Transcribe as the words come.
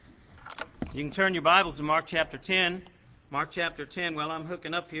You can turn your Bibles to Mark chapter 10. Mark chapter 10. Well, I'm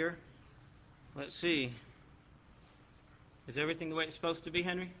hooking up here. Let's see. Is everything the way it's supposed to be,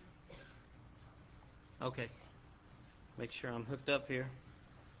 Henry? Okay. Make sure I'm hooked up here.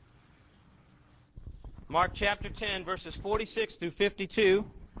 Mark chapter 10, verses 46 through 52.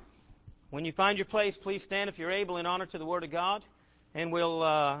 When you find your place, please stand if you're able in honor to the Word of God. And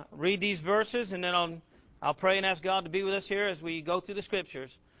we'll read these verses, and then I'll pray and ask God to be with us here as we go through the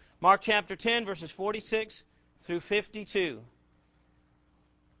Scriptures. Mark chapter 10, verses 46 through 52.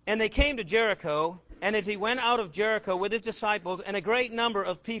 And they came to Jericho, and as he went out of Jericho with his disciples and a great number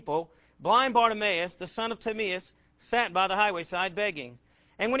of people, blind Bartimaeus, the son of Timaeus, sat by the highway side begging.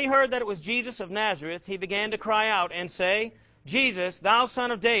 And when he heard that it was Jesus of Nazareth, he began to cry out and say, Jesus, thou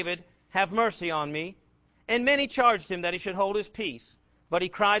son of David, have mercy on me. And many charged him that he should hold his peace. But he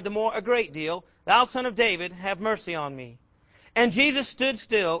cried the more a great deal, Thou son of David, have mercy on me. And Jesus stood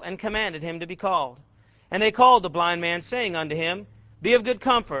still and commanded him to be called. And they called the blind man, saying unto him, Be of good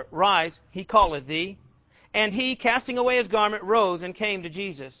comfort, rise, he calleth thee. And he, casting away his garment, rose and came to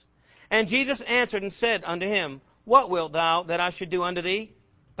Jesus. And Jesus answered and said unto him, What wilt thou that I should do unto thee?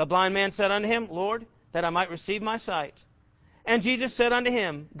 The blind man said unto him, Lord, that I might receive my sight. And Jesus said unto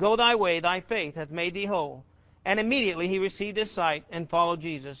him, Go thy way, thy faith hath made thee whole. And immediately he received his sight and followed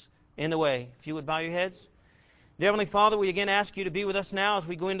Jesus in the way. If you would bow your heads. Dear Heavenly Father, we again ask you to be with us now as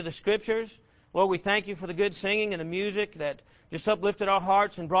we go into the Scriptures. Lord, we thank you for the good singing and the music that just uplifted our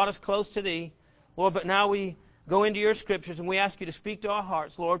hearts and brought us close to thee. Lord, but now we go into your Scriptures and we ask you to speak to our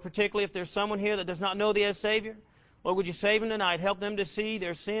hearts, Lord, particularly if there's someone here that does not know thee as Savior. Lord, would you save them tonight? Help them to see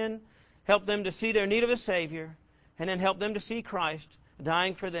their sin. Help them to see their need of a Savior. And then help them to see Christ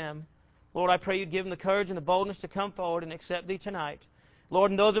dying for them. Lord, I pray you'd give them the courage and the boldness to come forward and accept thee tonight.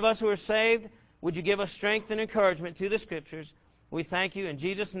 Lord, and those of us who are saved, would you give us strength and encouragement through the Scriptures? We thank you in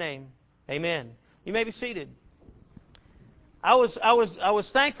Jesus' name. Amen. You may be seated. I was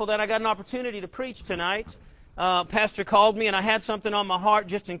thankful that I got an opportunity to preach tonight. Pastor called me and I had something on my heart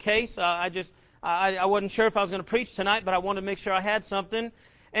just in case. I wasn't sure if I was going to preach tonight, but I wanted to make sure I had something.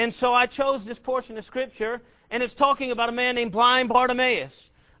 And so I chose this portion of Scripture, and it's talking about a man named blind Bartimaeus.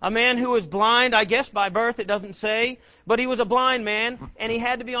 A man who was blind, I guess by birth, it doesn't say, but he was a blind man, and he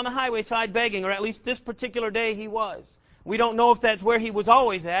had to be on the highway side begging, or at least this particular day he was. We don't know if that's where he was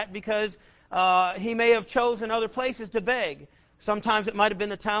always at, because he may have chosen other places to beg. Sometimes it might have been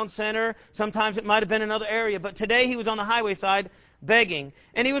the town center, sometimes it might have been another area, but today he was on the highway side begging.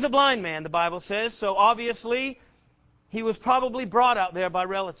 And he was a blind man, the Bible says, so obviously he was probably brought out there by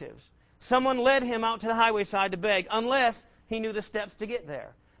relatives. Someone led him out to the highway side to beg, unless he knew the steps to get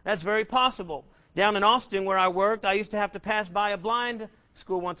there. That's very possible. Down in Austin where I worked, I used to have to pass by a blind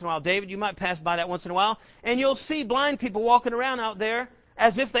school once in a while. David, you might pass by that once in a while. And you'll see blind people walking around out there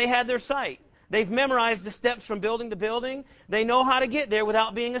as if they had their sight. They've memorized the steps from building to building. They know how to get there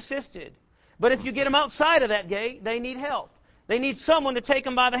without being assisted. But if you get them outside of that gate, they need help. They need someone to take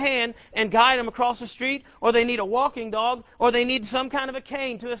them by the hand and guide them across the street, or they need a walking dog, or they need some kind of a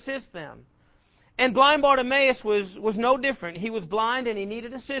cane to assist them. And blind Bartimaeus was no different. He was blind and he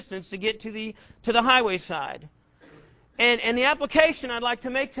needed assistance to get to the highway side. And the application I'd like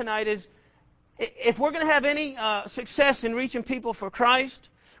to make tonight is, if we're going to have any success in reaching people for Christ,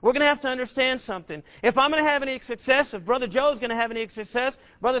 we're going to have to understand something. If I'm going to have any success, if Brother Joe's going to have any success,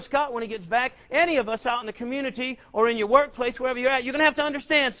 Brother Scott when he gets back, any of us out in the community or in your workplace, wherever you're at, you're going to have to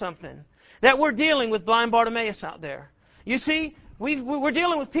understand something. That we're dealing with blind Bartimaeus out there. You see, we're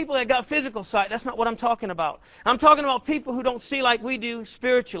dealing with people that got physical sight. That's not what I'm talking about. I'm talking about people who don't see like we do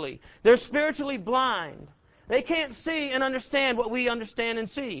spiritually. They're spiritually blind. They can't see and understand what we understand and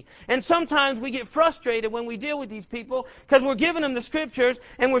see. And sometimes we get frustrated when we deal with these people because we're giving them the Scriptures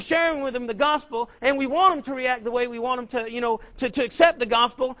and we're sharing with them the gospel and we want them to react the way we want them to accept the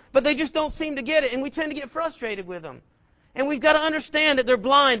gospel, but they just don't seem to get it, and we tend to get frustrated with them. And we've got to understand that they're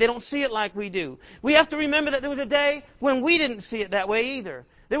blind. They don't see it like we do. We have to remember that there was a day when we didn't see it that way either.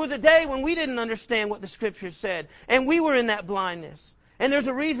 There was a day when we didn't understand what the Scriptures said, and we were in that blindness. And there's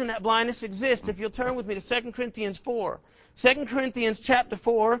a reason that blindness exists. If you'll turn with me to 2 Corinthians 4. 2 Corinthians chapter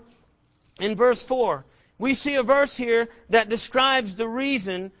 4, in verse 4. We see a verse here that describes the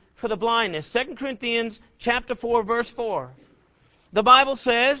reason for the blindness. 2 Corinthians chapter 4, verse 4. The Bible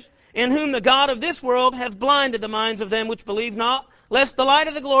says, In whom the God of this world hath blinded the minds of them which believe not, lest the light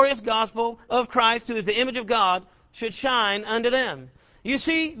of the glorious gospel of Christ, who is the image of God, should shine unto them. You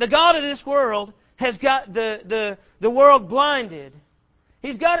see, the God of this world has got the world blinded.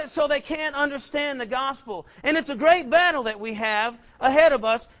 He's got it so they can't understand the gospel. And it's a great battle that we have ahead of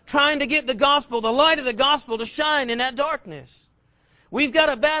us, trying to get the gospel, the light of the gospel, to shine in that darkness. We've got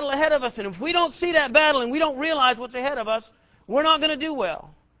a battle ahead of us, and if we don't see that battle and we don't realize what's ahead of us, we're not going to do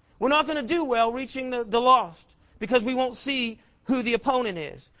well. We're not going to do well reaching the lost because we won't see who the opponent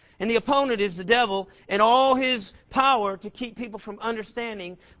is. And the opponent is the devil and all his power to keep people from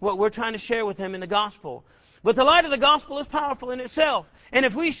understanding what we're trying to share with them in the gospel. But the light of the gospel is powerful in itself. And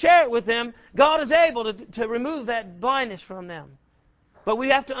if we share it with them, God is able to remove that blindness from them. But we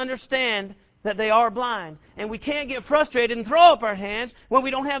have to understand that they are blind. And we can't get frustrated and throw up our hands when we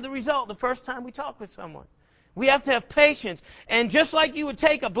don't have the result the first time we talk with someone. We have to have patience. And just like you would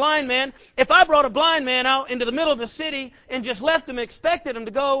take a blind man, if I brought a blind man out into the middle of the city and just left him, expected him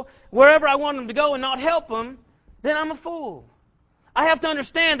to go wherever I wanted him to go and not help him, then I'm a fool. I have to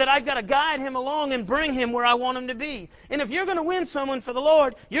understand that I've got to guide him along and bring him where I want him to be. And if you're going to win someone for the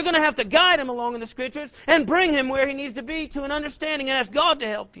Lord, you're going to have to guide him along in the Scriptures and bring him where he needs to be to an understanding and ask God to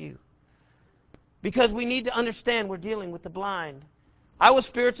help you. Because we need to understand we're dealing with the blind. I was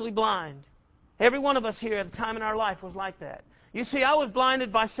spiritually blind. Every one of us here at a time in our life was like that. You see, I was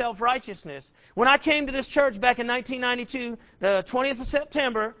blinded by self-righteousness. When I came to this church back in 1992, the 20th of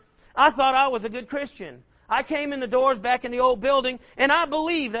September, I thought I was a good Christian. I came in the doors back in the old building, and I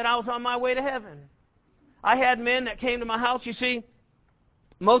believed that I was on my way to heaven. I had men that came to my house. You see,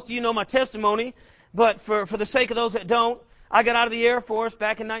 most of you know my testimony, but for the sake of those that don't, I got out of the Air Force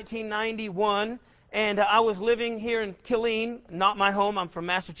back in 1991, and I was living here in Killeen, not my home. I'm from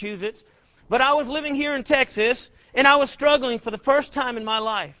Massachusetts. But I was living here in Texas, and I was struggling for the first time in my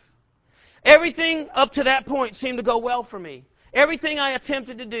life. Everything up to that point seemed to go well for me. Everything I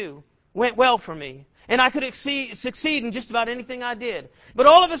attempted to do went well for me. And I could succeed in just about anything I did. But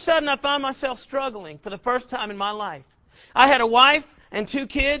all of a sudden, I found myself struggling for the first time in my life. I had a wife and 2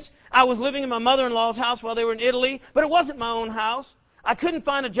 kids. I was living in my mother-in-law's house while they were in Italy, but it wasn't my own house. I couldn't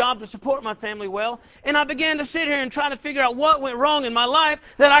find a job to support my family well, and I began to sit here and try to figure out what went wrong in my life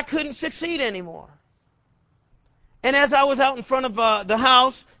that I couldn't succeed anymore. And as I was out in front of the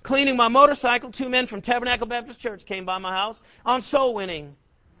house cleaning my motorcycle, 2 men from Tabernacle Baptist Church came by my house on soul winning.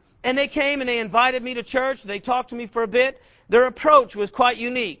 And they came and they invited me to church. They talked to me for a bit. Their approach was quite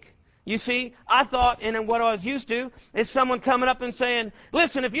unique. You see, I thought, and what I was used to, is someone coming up and saying,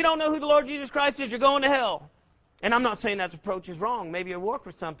 listen, if you don't know who the Lord Jesus Christ is, you're going to hell. And I'm not saying that approach is wrong. Maybe it'll work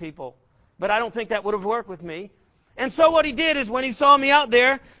with some people. But I don't think that would have worked with me. And so what he did is when he saw me out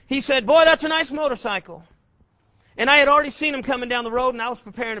there, he said, boy, that's a nice motorcycle. And I had already seen him coming down the road, and I was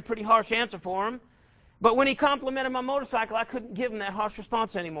preparing a pretty harsh answer for him. But when he complimented my motorcycle, I couldn't give him that harsh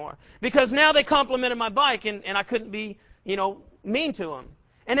response anymore. Because now they complimented my bike, and I couldn't be, mean to them.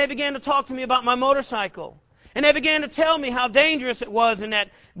 And they began to talk to me about my motorcycle. And they began to tell me how dangerous it was and that,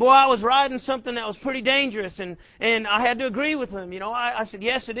 boy, I was riding something that was pretty dangerous. And I had to agree with them. I said,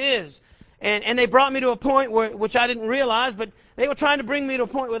 yes, it is. And they brought me to a point which I didn't realize, but they were trying to bring me to a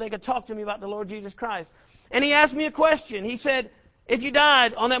point where they could talk to me about the Lord Jesus Christ. And he asked me a question. He said, if you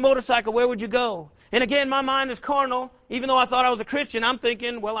died on that motorcycle, where would you go? And again, my mind is carnal. Even though I thought I was a Christian, I'm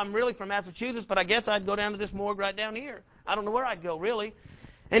thinking, well, I'm really from Massachusetts, but I guess I'd go down to this morgue right down here. I don't know where I'd go, really.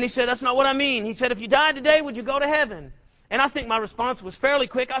 And he said, that's not what I mean. He said, if you died today, would you go to heaven? And I think my response was fairly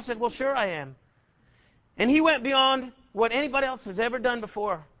quick. I said, well, sure I am. And he went beyond what anybody else has ever done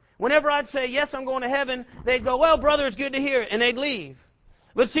before. Whenever I'd say, yes, I'm going to heaven, they'd go, well, brother, it's good to hear it, and they'd leave.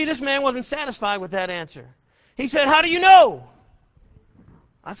 But see, this man wasn't satisfied with that answer. He said, how do you know?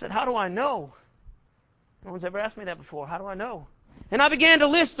 I said, how do I know? No one's ever asked me that before. How do I know? And I began to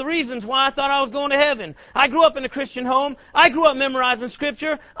list the reasons why I thought I was going to heaven. I grew up in a Christian home. I grew up memorizing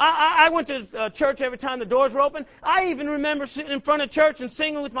Scripture. I went to church every time the doors were open. I even remember sitting in front of church and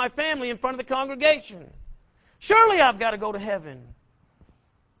singing with my family in front of the congregation. Surely I've got to go to heaven.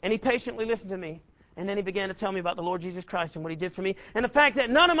 And he patiently listened to me. And then he began to tell me about the Lord Jesus Christ and what he did for me. And the fact that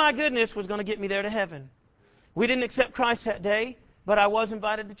none of my goodness was going to get me there to heaven. We didn't accept Christ that day, but I was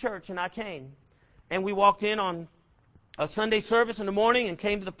invited to church and I came. And we walked in on a Sunday service in the morning and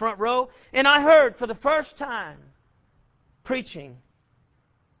came to the front row. And I heard for the first time preaching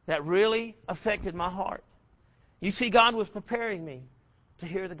that really affected my heart. You see, God was preparing me to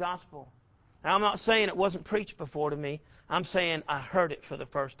hear the gospel. Now, I'm not saying it wasn't preached before to me. I'm saying I heard it for the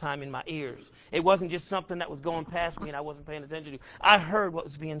first time in my ears. It wasn't just something that was going past me and I wasn't paying attention to. I heard what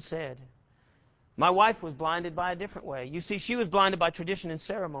was being said. My wife was blinded by a different way. You see, she was blinded by tradition and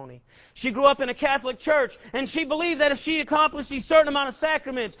ceremony. She grew up in a Catholic church, and she believed that if she accomplished these certain amount of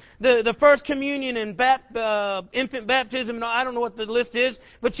sacraments, the first communion and infant baptism, and I don't know what the list is,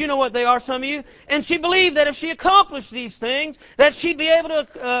 but you know what they are, some of you. And she believed that if she accomplished these things, that she'd be able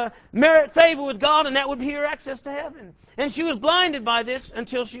to merit favor with God, and that would be her access to heaven. And she was blinded by this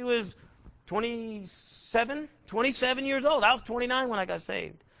until she was 27, 27 years old. I was 29 when I got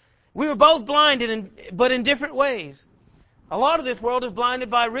saved. We were both blinded, but in different ways. A lot of this world is blinded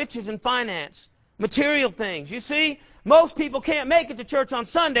by riches and finance, material things. You see, most people can't make it to church on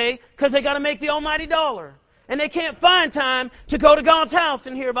Sunday because they got to make the almighty dollar. And they can't find time to go to God's house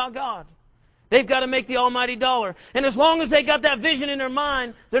and hear about God. They've got to make the almighty dollar. And as long as they got that vision in their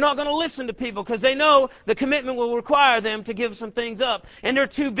mind, they're not going to listen to people because they know the commitment will require them to give some things up. And they're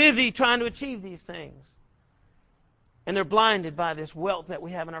too busy trying to achieve these things. And they're blinded by this wealth that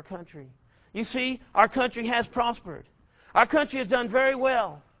we have in our country. You see, our country has prospered. Our country has done very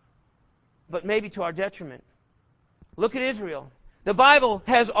well, but maybe to our detriment. Look at Israel. The Bible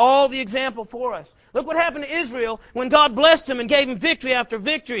has all the example for us. Look what happened to Israel when God blessed them and gave them victory after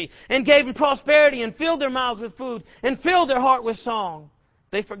victory and gave them prosperity and filled their mouths with food and filled their heart with song.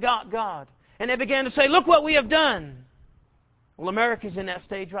 They forgot God. And they began to say, look what we have done. Well, America's in that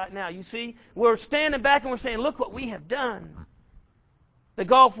stage right now. You see, we're standing back and we're saying, look what we have done. The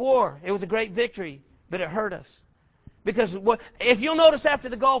Gulf War, it was a great victory, but it hurt us. Because if you'll notice after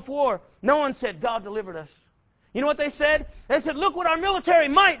the Gulf War, no one said, God delivered us. You know what they said? They said, look what our military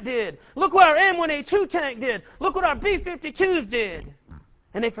might did. Look what our M1A2 tank did. Look what our B-52s did.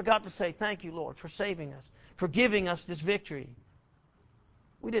 And they forgot to say, thank you, Lord, for saving us, for giving us this victory.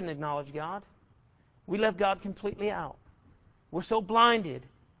 We didn't acknowledge God. We left God completely out. We're so blinded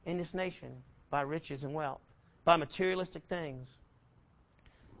in this nation by riches and wealth, by materialistic things.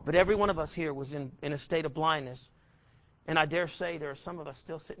 But every one of us here was in a state of blindness. And I dare say there are some of us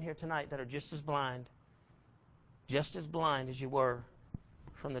still sitting here tonight that are just as blind as you were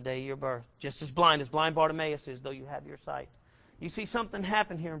from the day of your birth. Just as blind Bartimaeus is, though you have your sight. You see, something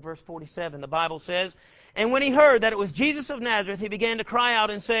happened here in verse 47. The Bible says, and when he heard that it was Jesus of Nazareth, he began to cry out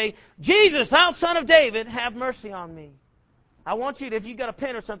and say, Jesus, thou son of David, have mercy on me. I want you to, if you got a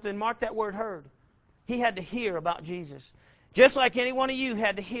pen or something, mark that word heard. He had to hear about Jesus. Just like any one of you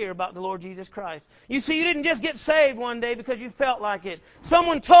had to hear about the Lord Jesus Christ. You see, you didn't just get saved one day because you felt like it.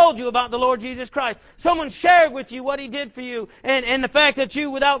 Someone told you about the Lord Jesus Christ. Someone shared with you what He did for you and the fact that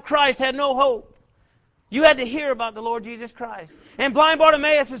you, without Christ, had no hope. You had to hear about the Lord Jesus Christ. And blind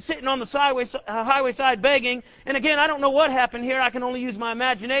Bartimaeus is sitting on the highway side begging. And again, I don't know what happened here. I can only use my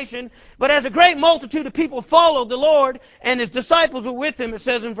imagination. But as a great multitude of people followed the Lord and His disciples were with Him, it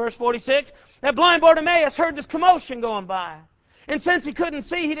says in verse 46, that blind Bartimaeus heard this commotion going by. And since he couldn't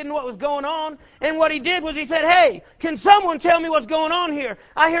see, he didn't know what was going on. And what he did was he said, hey, can someone tell me what's going on here?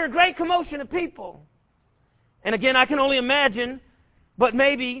 I hear a great commotion of people. And again, I can only imagine, but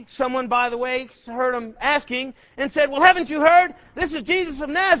maybe someone by the way heard him asking and said, well, haven't you heard? This is Jesus of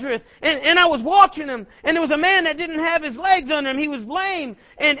Nazareth. And I was watching him, and there was a man that didn't have his legs under him. He was lame.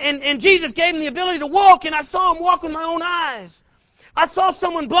 And Jesus gave him the ability to walk, and I saw him walk with my own eyes. I saw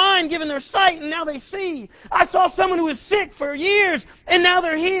someone blind given their sight, and now they see. I saw someone who was sick for years, and now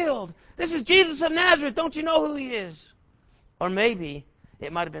they're healed. This is Jesus of Nazareth. Don't you know who He is? Or maybe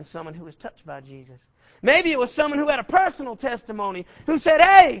it might have been someone who was touched by Jesus. Maybe it was someone who had a personal testimony, who said,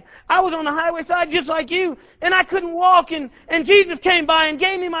 hey, I was on the highway side just like you, and I couldn't walk, and Jesus came by and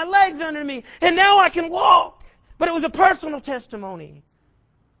gave me my legs under me, and now I can walk. But it was a personal testimony.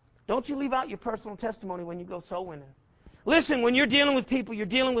 Don't you leave out your personal testimony when you go soul winning. Listen, when you're dealing with people, you're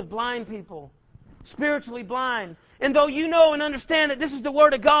dealing with blind people, spiritually blind. And though you know and understand that this is the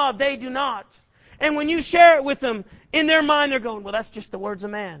Word of God, they do not. And when you share it with them, in their mind they're going, well, that's just the words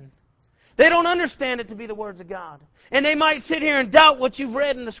of man. They don't understand it to be the words of God. And they might sit here and doubt what you've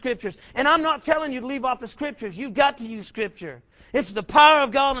read in the Scriptures. And I'm not telling you to leave off the Scriptures. You've got to use Scripture. It's the power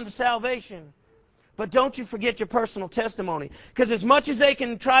of God unto salvation. But don't you forget your personal testimony. Because as much as they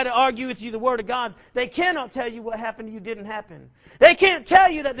can try to argue with you the Word of God, they cannot tell you what happened to you didn't happen. They can't tell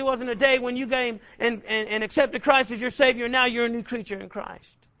you that there wasn't a day when you came and accepted Christ as your Savior, and now you're a new creature in Christ.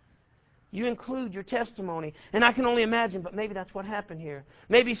 You include your testimony. And I can only imagine, but maybe that's what happened here.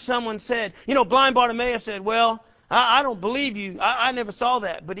 Maybe someone said, blind Bartimaeus said, well, I don't believe you. I never saw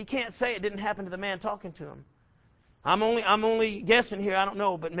that. But he can't say it didn't happen to the man talking to him. I'm only guessing here. I don't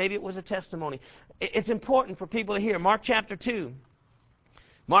know, but maybe it was a testimony. It's important for people to hear. Mark chapter 2.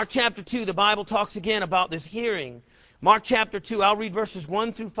 Mark chapter 2, the Bible talks again about this hearing. Mark chapter 2, I'll read verses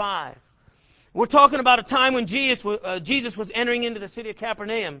 1 through 5. We're talking about a time when Jesus was entering into the city of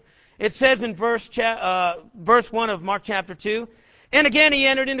Capernaum. It says in verse 1 of Mark chapter 2, and again he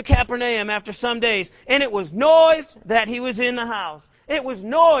entered into Capernaum after some days, and it was noise that he was in the house. It was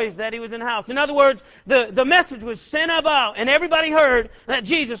noise that he was in the house. In other words, the message was sent about, and everybody heard that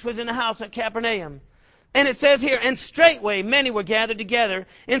Jesus was in the house at Capernaum. And it says here, and straightway many were gathered together,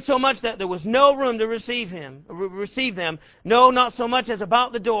 insomuch that there was no room to receive them, no, not so much as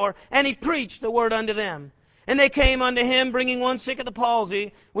about the door, and he preached the word unto them. And they came unto him, bringing one sick of the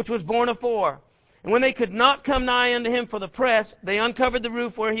palsy, which was borne of 4. And when they could not come nigh unto him for the press, they uncovered the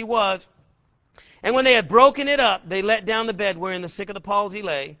roof where he was. And when they had broken it up, they let down the bed wherein the sick of the palsy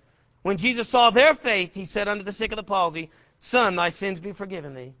lay. When Jesus saw their faith, he said unto the sick of the palsy, Son, thy sins be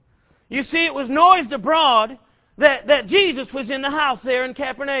forgiven thee. You see, it was noised abroad that Jesus was in the house there in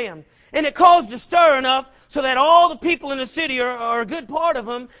Capernaum. And it caused a stir enough so that all the people in the city, or a good part of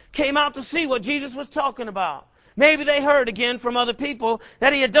them, came out to see what Jesus was talking about. Maybe they heard again from other people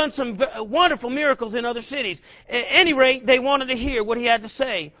that he had done some wonderful miracles in other cities. At any rate, they wanted to hear what he had to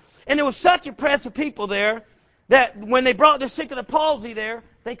say. And there was such a press of people there that when they brought the sick of the palsy there,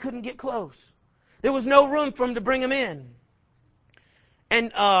 they couldn't get close. There was no room for them to bring him in.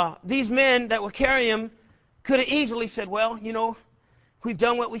 And these men that were carrying him could have easily said, well, we've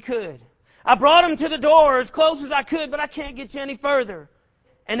done what we could. I brought him to the door as close as I could, but I can't get you any further.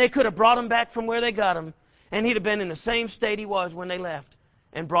 And they could have brought him back from where they got him, and he'd have been in the same state he was when they left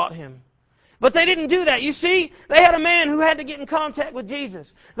and brought him. But they didn't do that. You see, they had a man who had to get in contact with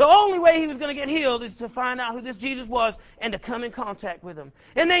Jesus. The only way he was going to get healed is to find out who this Jesus was and to come in contact with him.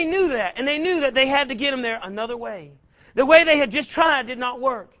 And they knew that, and they knew that they had to get him there another way. The way they had just tried did not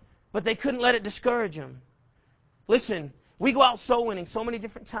work, but they couldn't let it discourage them. Listen, we go out soul winning so many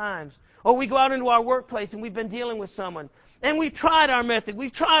different times. Or we go out into our workplace and we've been dealing with someone. And we've tried our method,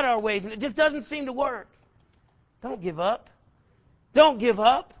 we've tried our ways, and it just doesn't seem to work. Don't give up. Don't give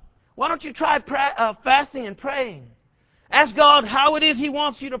up. Why don't you try fasting and praying? Ask God how it is He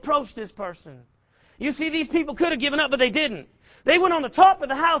wants you to approach this person. You see, these people could have given up, but they didn't. They went on the top of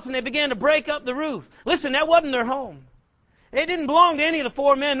the house and they began to break up the roof. Listen, that wasn't their home. It didn't belong to any of the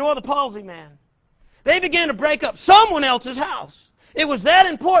 4 men nor the palsy man. They began to break up someone else's house. It was that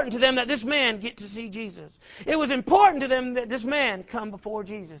important to them that this man get to see Jesus. It was important to them that this man come before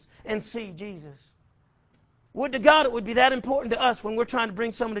Jesus and see Jesus. Would to God it would be that important to us when we're trying to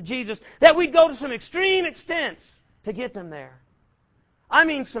bring someone to Jesus that we'd go to some extreme extents to get them there. I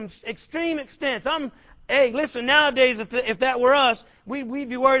mean some extreme extents. Hey, listen, nowadays if that were us, we'd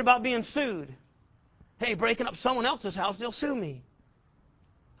be worried about being sued. Hey, breaking up someone else's house, they'll sue me.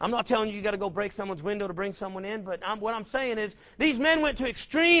 I'm not telling you got to go break someone's window to bring someone in, but what I'm saying is these men went to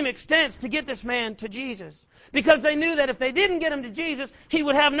extreme extents to get this man to Jesus because they knew that if they didn't get him to Jesus, he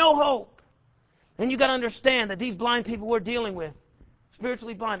would have no hope. And you got to understand that these blind people we're dealing with,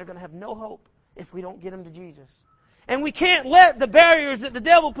 spiritually blind, are going to have no hope if we don't get them to Jesus. And we can't let the barriers that the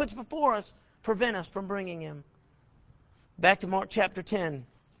devil puts before us prevent us from bringing him. Back to Mark chapter 10.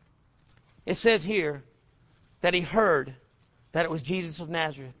 It says here that he heard that it was Jesus of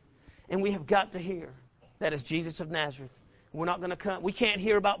Nazareth. And we have got to hear that it's Jesus of Nazareth. We're not going to come. We can't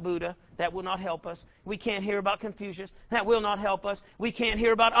hear about Buddha. That will not help us. We can't hear about Confucius. That will not help us. We can't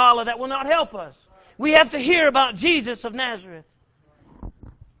hear about Allah. That will not help us. We have to hear about Jesus of Nazareth.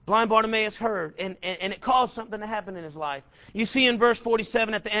 Blind Bartimaeus heard, and it caused something to happen in his life. You see in verse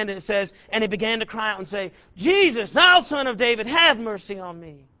 47 at the end, it says, and he began to cry out and say, Jesus, thou son of David, have mercy on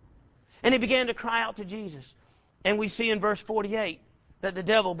me. And he began to cry out to Jesus. And we see in verse 48 that the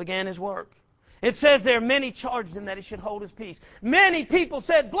devil began his work. It says there, many charged him that he should hold his peace. Many people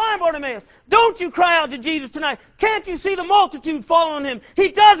said, blind Bartimaeus, don't you cry out to Jesus tonight. Can't you see the multitude fall on him? He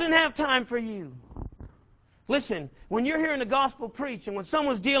doesn't have time for you. Listen, when you're hearing the gospel preached and when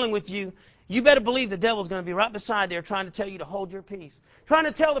someone's dealing with you, you better believe the devil's going to be right beside there trying to tell you to hold your peace. Trying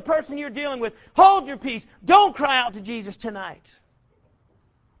to tell the person you're dealing with, hold your peace. Don't cry out to Jesus tonight.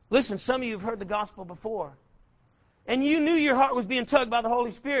 Listen, some of you have heard the gospel before. And you knew your heart was being tugged by the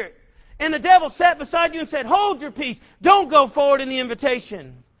Holy Spirit. And the devil sat beside you and said, hold your peace. Don't go forward in the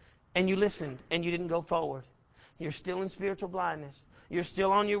invitation. And you listened and you didn't go forward. You're still in spiritual blindness. You're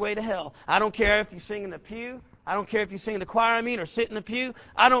still on your way to hell. I don't care if you sing in the pew. I don't care if you sing in the choir, or sit in the pew.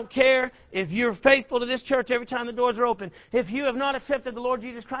 I don't care if you're faithful to this church every time the doors are open. If you have not accepted the Lord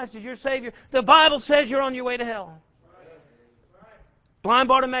Jesus Christ as your Savior, the Bible says you're on your way to hell. Blind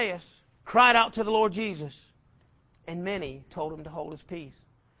Bartimaeus cried out to the Lord Jesus, and many told him to hold his peace.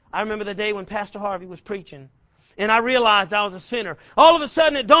 I remember the day when Pastor Harvey was preaching, and I realized I was a sinner. All of a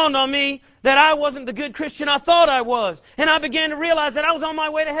sudden it dawned on me that I wasn't the good Christian I thought I was. And I began to realize that I was on my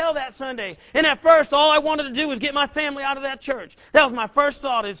way to hell that Sunday. And at first, all I wanted to do was get my family out of that church. That was my first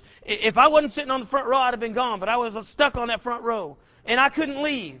thought, is if I wasn't sitting on the front row, I'd have been gone. But I was stuck on that front row, and I couldn't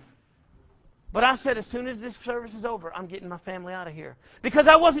leave. But I said, as soon as this service is over, I'm getting my family out of here. Because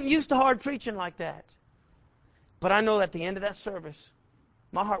I wasn't used to hard preaching like that. But I know at the end of that service,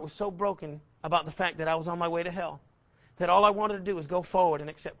 my heart was so broken about the fact that I was on my way to hell, that all I wanted to do was go forward and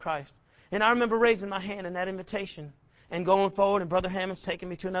accept Christ. And I remember raising my hand in that invitation and going forward, and Brother Hammond's taking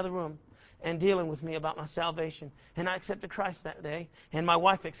me to another room. and dealing with me about my salvation. And I accepted Christ that day, and my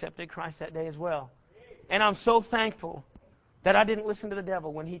wife accepted Christ that day as well. And I'm so thankful that I didn't listen to the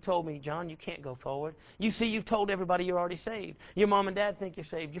devil when he told me, John, you can't go forward. You see, you've told everybody you're already saved. Your mom and dad think you're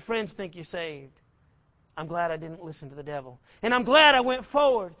saved. Your friends think you're saved. I'm glad I didn't listen to the devil. And I'm glad I went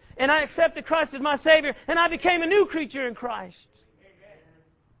forward, and I accepted Christ as my Savior, and I became a new creature in Christ.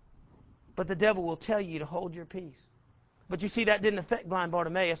 But the devil will tell you to hold your peace. But you see, that didn't affect blind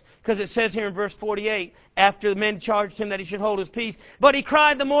Bartimaeus, because it says here in verse 48, after the men charged him that he should hold his peace, but he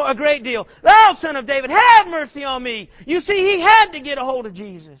cried the more a great deal, Thou, Son of David, have mercy on me. You see, he had to get a hold of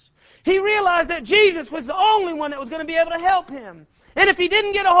Jesus. He realized that Jesus was the only one that was going to be able to help him. And if he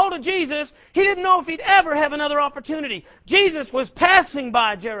didn't get a hold of Jesus, he didn't know if he'd ever have another opportunity. Jesus was passing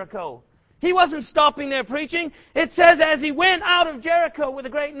by Jericho. He wasn't stopping there preaching. It says as he went out of Jericho with a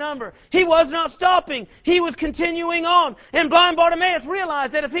great number, he was not stopping. He was continuing on. And blind Bartimaeus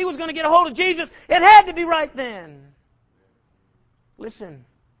realized that if he was going to get a hold of Jesus, it had to be right then. Listen,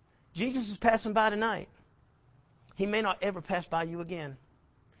 Jesus is passing by tonight. He may not ever pass by you again.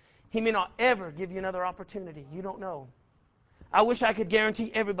 He may not ever give you another opportunity. You don't know. I wish I could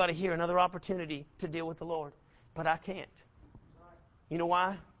guarantee everybody here another opportunity to deal with the Lord, but I can't. You know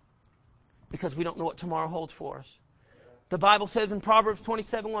why? Because we don't know what tomorrow holds for us. The Bible says in Proverbs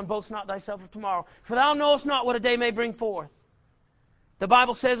 27:1, Boast not thyself of tomorrow, for thou knowest not what a day may bring forth. The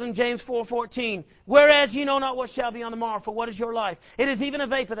Bible says in James 4:14, Whereas ye know not what shall be on the morrow, for what is your life? It is even a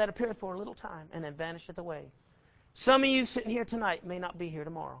vapor that appeareth for a little time, and then vanisheth away. Some of you sitting here tonight may not be here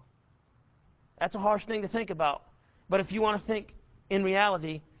tomorrow. That's a harsh thing to think about. But if you want to think in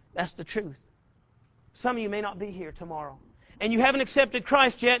reality, that's the truth. Some of you may not be here tomorrow. And you haven't accepted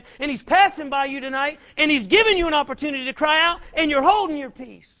Christ yet, and He's passing by you tonight, and He's giving you an opportunity to cry out, and you're holding your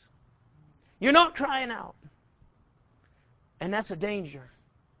peace. You're not crying out. And that's a danger,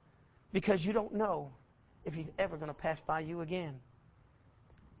 because you don't know if He's ever going to pass by you again.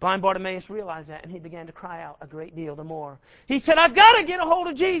 Blind Bartimaeus realized that, and he began to cry out a great deal the more. He said, I've got to get a hold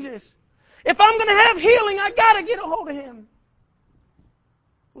of Jesus. If I'm going to have healing, I've got to get a hold of Him.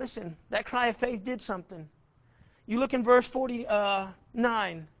 Listen, that cry of faith did something. You look in verse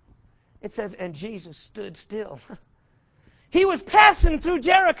 49. It says, and Jesus stood still. He was passing through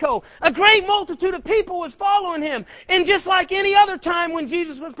Jericho. A great multitude of people was following Him. And just like any other time when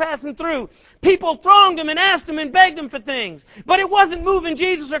Jesus was passing through, people thronged Him and asked Him and begged Him for things. But it wasn't moving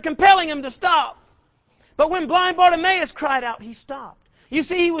Jesus or compelling Him to stop. But when blind Bartimaeus cried out, He stopped. You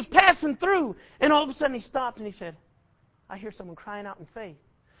see, he was passing through, and all of a sudden He stopped and He said, I hear someone crying out in faith.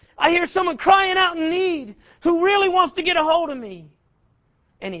 I hear someone crying out in need who really wants to get a hold of me.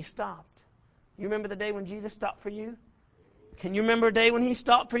 And He stopped. You remember the day when Jesus stopped for you? Can you remember a day when He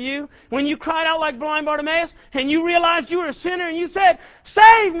stopped for you? When you cried out like blind Bartimaeus and you realized you were a sinner and you said,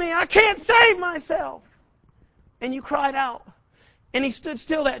 save me, I can't save myself. And you cried out. And He stood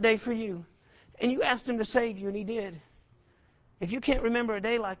still that day for you. And you asked Him to save you, and He did. If you can't remember a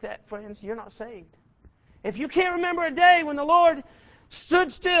day like that, friends, you're not saved. If you can't remember a day when the Lord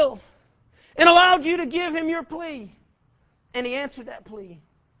stood still and allowed you to give Him your plea, and He answered that plea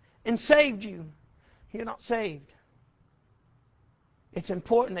and saved you, you're not saved. It's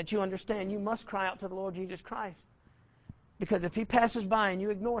important that you understand you must cry out to the Lord Jesus Christ. Because if He passes by and you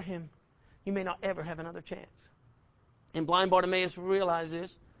ignore Him, you may not ever have another chance. And blind Bartimaeus realized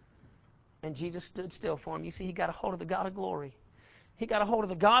this, and Jesus stood still for him. You see, he got a hold of the God of glory. He got a hold of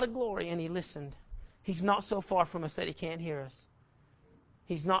the God of glory, and he listened. He's not so far from us that He can't hear us.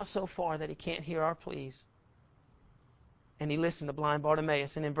 He's not so far that He can't hear our pleas. And he listened to blind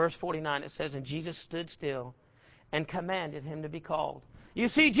Bartimaeus. And in verse 49 it says, and Jesus stood still and commanded him to be called. You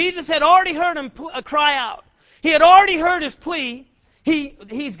see, Jesus had already heard him cry out. He had already heard his plea.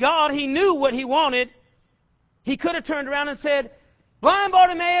 He's God. He knew what he wanted. He could have turned around and said, blind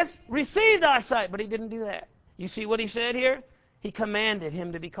Bartimaeus, receive thy sight. But He didn't do that. You see what He said here? He commanded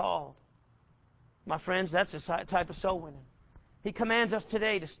him to be called. My friends, that's the type of soul winning. He commands us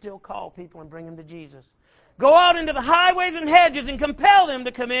today to still call people and bring them to Jesus. Go out into the highways and hedges and compel them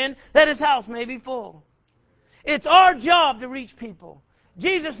to come in, that His house may be full. It's our job to reach people.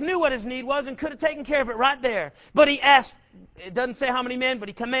 Jesus knew what his need was and could have taken care of it right there. But He asked, it doesn't say how many men, but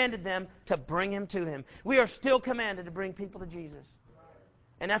He commanded them to bring him to Him. We are still commanded to bring people to Jesus.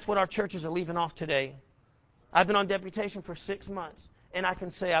 And that's what our churches are leaving off today. I've been on deputation for 6 months, and I can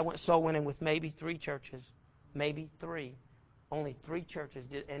say I went soul winning with maybe 3 churches. Maybe 3. Only 3 churches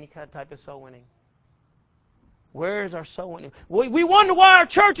did any kind of type of soul winning. Where is our soul winning? We wonder why our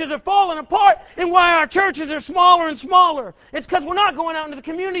churches are falling apart and why our churches are smaller and smaller. It's because we're not going out into the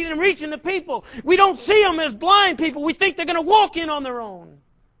community and reaching the people. We don't see them as blind people. We think they're going to walk in on their own.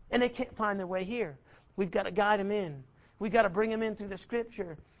 And they can't find their way here. We've got to guide them in. We've got to bring them in through the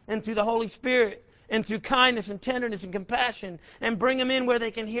Scripture and through the Holy Spirit and through kindness and tenderness and compassion, and bring them in where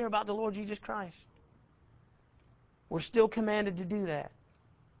they can hear about the Lord Jesus Christ. We're still commanded to do that.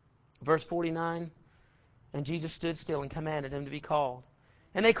 Verse 49, and Jesus stood still and commanded them to be called.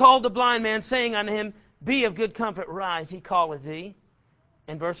 And they called the blind man, saying unto him, Be of good comfort, rise, he calleth thee.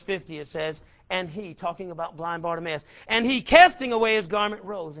 In verse 50 it says, and he, talking about blind Bartimaeus, and he, casting away his garment,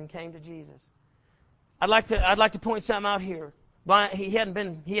 rose and came to Jesus. I'd like to point something out here. He hadn't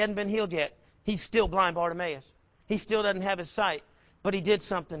been healed yet. He's still blind Bartimaeus. He still doesn't have his sight, but he did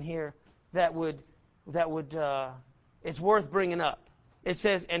something here that would it's worth bringing up. It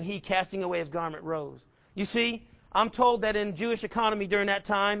says, and he, casting away his garment, rose. You see, I'm told that in Jewish economy during that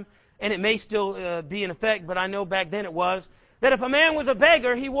time, and it may still be in effect, but I know back then it was, that if a man was a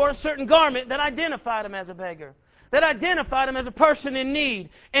beggar, he wore a certain garment that identified him as a beggar, that identified him as a person in need.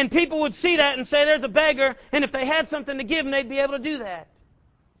 And people would see that and say, there's a beggar, and if they had something to give him, they'd be able to do that.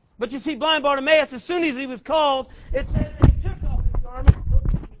 But you see, blind Bartimaeus, as soon as he was called, it says that he took off his garment,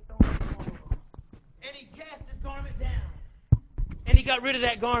 and he cast his garment down, and he got rid of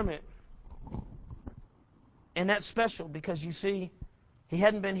that garment. And that's special because, you see, he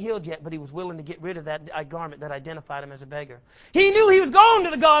hadn't been healed yet, but he was willing to get rid of that garment that identified him as a beggar. He knew he was going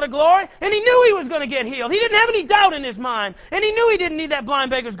to the God of glory, and he knew he was going to get healed. He didn't have any doubt in his mind, and he knew he didn't need that blind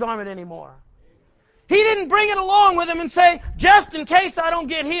beggar's garment anymore. He didn't bring it along with him and say, just in case I don't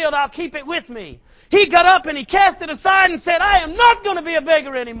get healed, I'll keep it with me. He got up and he cast it aside and said, I am not going to be a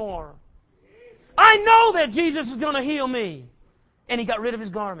beggar anymore. I know that Jesus is going to heal me. And he got rid of his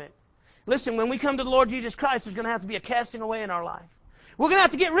garment. Listen, when we come to the Lord Jesus Christ, there's going to have to be a casting away in our life. We're going to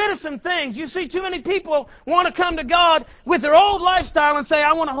have to get rid of some things. You see, too many people want to come to God with their old lifestyle and say,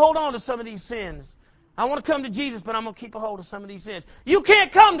 I want to hold on to some of these sins. I want to come to Jesus, but I'm going to keep a hold of some of these sins. You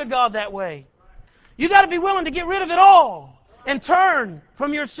can't come to God that way. You got to be willing to get rid of it all and turn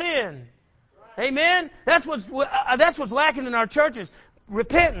from your sin. Amen? That's what's lacking in our churches.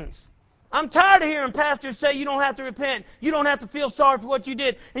 Repentance. I'm tired of hearing pastors say you don't have to repent, you don't have to feel sorry for what you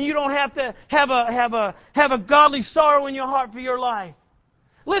did, and you don't have to have a godly sorrow in your heart for your life.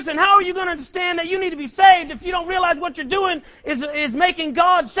 Listen, how are you going to understand that you need to be saved if you don't realize what you're doing is making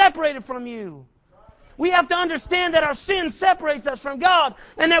God separated from you? We have to understand that our sin separates us from God,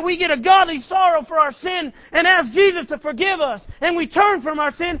 and that we get a godly sorrow for our sin and ask Jesus to forgive us, and we turn from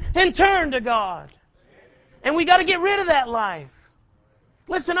our sin and turn to God. And we got to get rid of that life.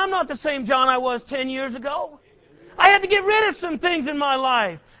 Listen, I'm not the same John I was 10 years ago. I had to get rid of some things in my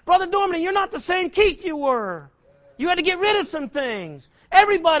life. Brother Dorman, you're not the same Keith you were. You had to get rid of some things.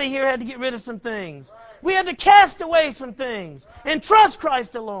 Everybody here had to get rid of some things. We had to cast away some things and trust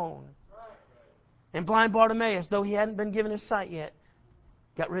Christ alone. And blind Bartimaeus, though he hadn't been given his sight yet,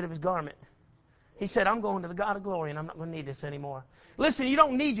 got rid of his garment. He said, I'm going to the God of glory, and I'm not going to need this anymore. Listen, you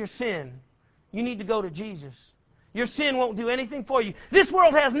don't need your sin. You need to go to Jesus. Your sin won't do anything for you. This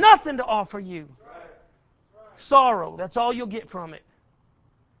world has nothing to offer you. Sorrow, that's all you'll get from it.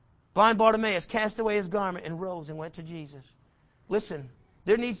 Blind Bartimaeus cast away his garment and rose and went to Jesus. Listen,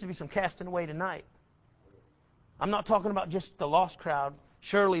 there needs to be some casting away tonight. I'm not talking about just the lost crowd.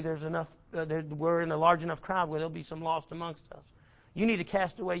 Surely there's enough. We're in a large enough crowd where there'll be some lost amongst us. You need to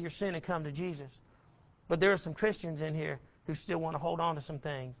cast away your sin and come to Jesus. But there are some Christians in here who still want to hold on to some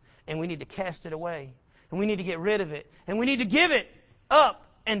things. And we need to cast it away. And we need to get rid of it. And we need to give it up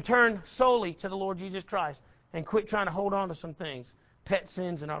and turn solely to the Lord Jesus Christ. And quit trying to hold on to some things. Pet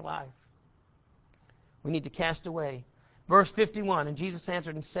sins in our life. We need to cast away. Verse 51, and Jesus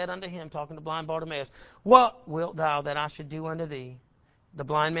answered and said unto him, talking to blind Bartimaeus, What wilt thou that I should do unto thee? The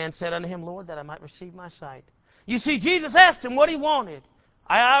blind man said unto him, Lord, that I might receive my sight. You see, Jesus asked him what he wanted.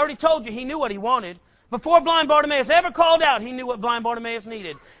 I already told you he knew what he wanted. Before blind Bartimaeus ever called out, he knew what blind Bartimaeus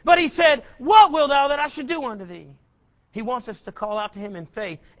needed. But he said, What wilt thou that I should do unto thee? He wants us to call out to him in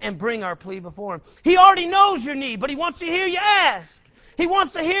faith and bring our plea before him. He already knows your need, but he wants to hear you ask. He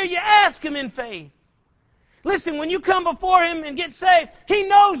wants to hear you ask him in faith. Listen, when you come before him and get saved, he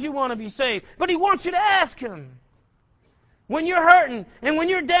knows you want to be saved, but he wants you to ask him. When you're hurting and when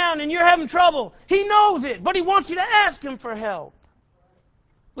you're down and you're having trouble, he knows it, but he wants you to ask him for help.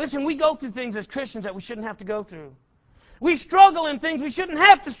 Listen, we go through things as Christians that we shouldn't have to go through. We struggle in things we shouldn't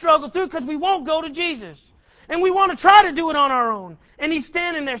have to struggle through because we won't go to Jesus. And we want to try to do it on our own. And he's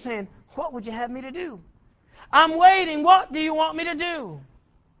standing there saying, What would you have me to do? I'm waiting. What do you want me to do?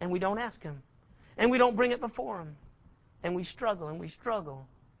 And we don't ask him. And we don't bring it before him. And we struggle and we struggle.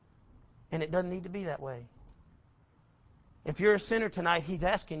 And it doesn't need to be that way. If you're a sinner tonight, he's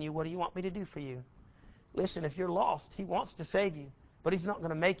asking you, what do you want me to do for you? Listen, if you're lost, he wants to save you. But He's not going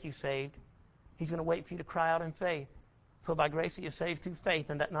to make you saved. He's going to wait for you to cry out in faith. For by grace are you saved through faith,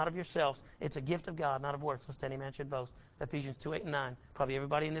 and that not of yourselves. It's a gift of God, not of works, lest any man should boast. Ephesians 2:8 and 9. Probably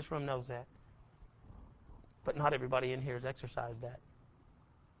everybody in this room knows that. But not everybody in here has exercised that.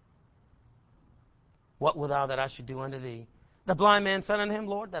 What wilt thou that I should do unto thee? The blind man said unto him,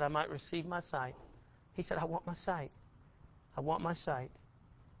 Lord, that I might receive my sight. He said, I want my sight. I want my sight.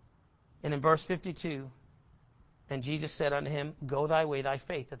 And in verse 52, and Jesus said unto him, Go thy way, thy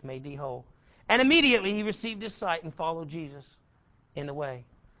faith hath made thee whole. And immediately he received his sight and followed Jesus in the way.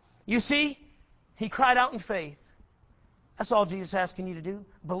 You see, he cried out in faith. That's all Jesus is asking you to do.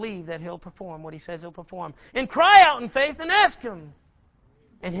 Believe that He'll perform what He says He'll perform. And cry out in faith and ask Him.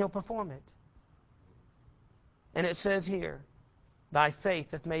 And He'll perform it. And it says here, Thy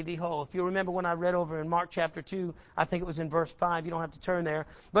faith hath made thee whole. If you remember when I read over in Mark chapter 2, I think it was in verse 5. You don't have to turn there.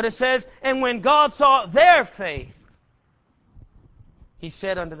 But it says, And when God saw their faith, He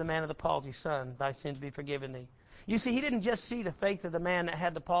said unto the man of the palsy, Son, thy sins be forgiven thee. You see, He didn't just see the faith of the man that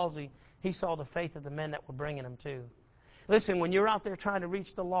had the palsy. He saw the faith of the men that were bringing him too. Listen, when you're out there trying to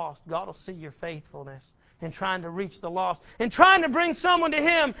reach the lost, God will see your faithfulness in trying to reach the lost and trying to bring someone to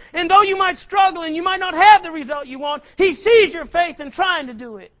Him. And though you might struggle and you might not have the result you want, He sees your faith in trying to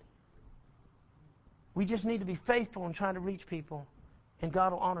do it. We just need to be faithful in trying to reach people, and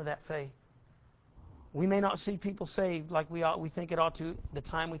God will honor that faith. We may not see people saved like we think it ought to, the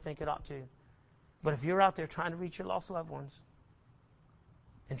time we think it ought to. But if you're out there trying to reach your lost loved ones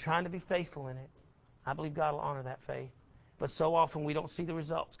and trying to be faithful in it, I believe God will honor that faith. But so often we don't see the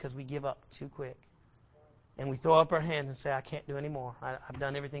results because we give up too quick. And we throw up our hands and say, I can't do any more. I've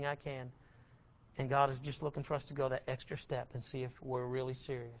done everything I can. And God is just looking for us to go that extra step and see if we're really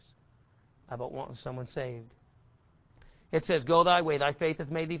serious about wanting someone saved. It says, Go thy way, thy faith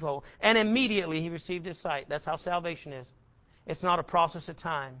hath made thee whole. And immediately he received his sight. That's how salvation is. It's not a process of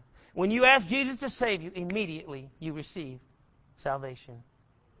time. When you ask Jesus to save you, immediately you receive salvation.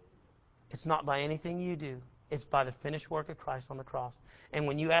 It's not by anything you do. It's by the finished work of Christ on the cross. And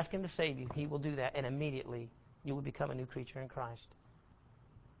when you ask Him to save you, He will do that. And immediately you will become a new creature in Christ.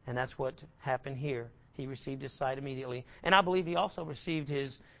 And that's what happened here. He received his sight immediately. And I believe he also received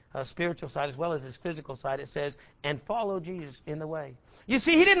his spiritual sight as well as his physical sight. It says, and follow Jesus in the way. You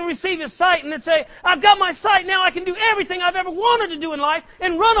see, he didn't receive his sight and then say, I've got my sight, now I can do everything I've ever wanted to do in life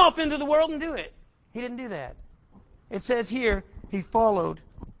and run off into the world and do it. He didn't do that. It says here, he followed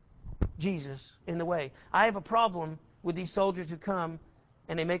Jesus in the way. I have a problem with these soldiers who come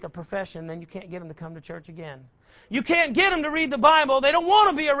and they make a profession, then you can't get them to come to church again. You can't get them to read the Bible. They don't want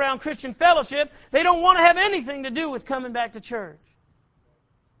to be around Christian fellowship. They don't want to have anything to do with coming back to church.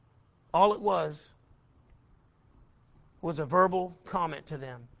 All it was a verbal comment to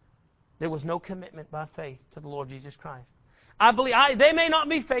them. There was no commitment by faith to the Lord Jesus Christ. I believe they may not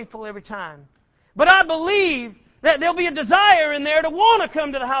be faithful every time, but I believe that there'll be a desire in there to want to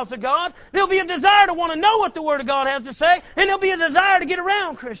come to the house of God. There'll be a desire to want to know what the Word of God has to say. And there'll be a desire to get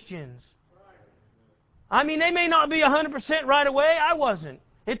around Christians. I mean, they may not be 100% right away. I wasn't.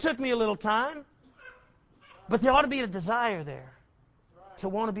 It took me a little time. But there ought to be a desire there to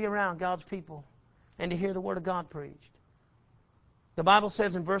want to be around God's people and to hear the Word of God preached. The Bible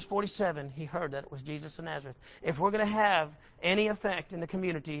says in verse 47, he heard that it was Jesus of Nazareth. If we're going to have any effect in the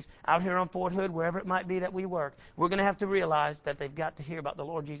communities, out here on Fort Hood, wherever it might be that we work, we're going to have to realize that they've got to hear about the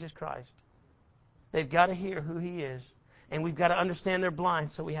Lord Jesus Christ. They've got to hear who He is. And we've got to understand they're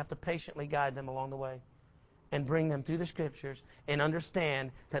blind, so we have to patiently guide them along the way and bring them through the Scriptures and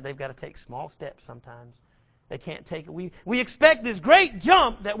understand that they've got to take small steps sometimes. They can't take it. We expect this great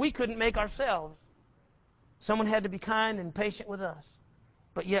jump that we couldn't make ourselves. Someone had to be kind and patient with us.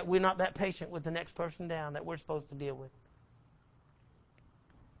 But yet we're not that patient with the next person down that we're supposed to deal with.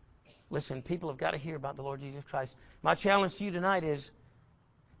 Listen, people have got to hear about the Lord Jesus Christ. My challenge to you tonight is,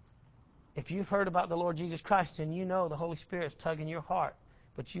 if you've heard about the Lord Jesus Christ and you know the Holy Spirit's tugging your heart,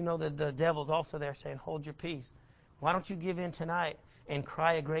 but you know that the devil's also there saying, hold your peace, why don't you give in tonight and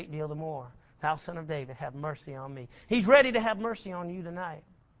cry a great deal the more? Thou Son of David, have mercy on me. He's ready to have mercy on you tonight.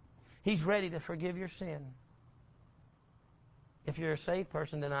 He's ready to forgive your sin. If you're a saved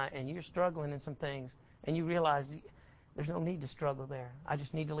person tonight and you're struggling in some things and you realize there's no need to struggle there, I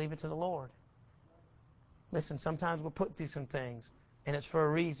just need to leave it to the Lord. Listen, sometimes we're put through some things and it's for a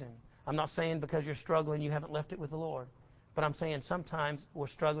reason. I'm not saying because you're struggling you haven't left it with the Lord, but I'm saying sometimes we're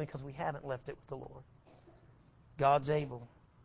struggling because we haven't left it with the Lord. God's able.